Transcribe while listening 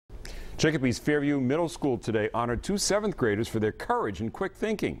Chicopee's Fairview Middle School today honored two 7th graders for their courage and quick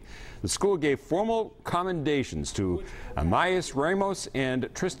thinking. The school gave formal commendations to Amias Ramos and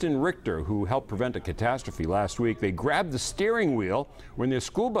Tristan Richter, who helped prevent a catastrophe last week. They grabbed the steering wheel when their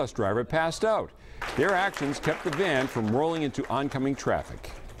school bus driver passed out. Their actions kept the van from rolling into oncoming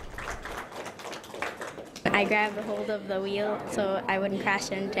traffic. I grabbed a hold of the wheel so I wouldn't crash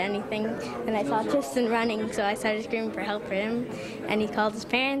into anything, and I saw Tristan running, so I started screaming for help for him, and he called his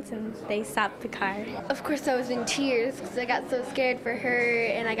parents and they stopped the car. Of course I was in tears because I got so scared for her,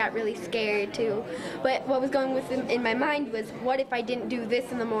 and I got really scared too. But what was going in my mind was, what if I didn't do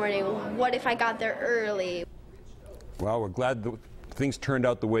this in the morning? What if I got there early? Well, we're glad things turned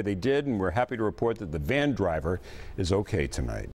out the way they did, and we're happy to report that the van driver is okay tonight.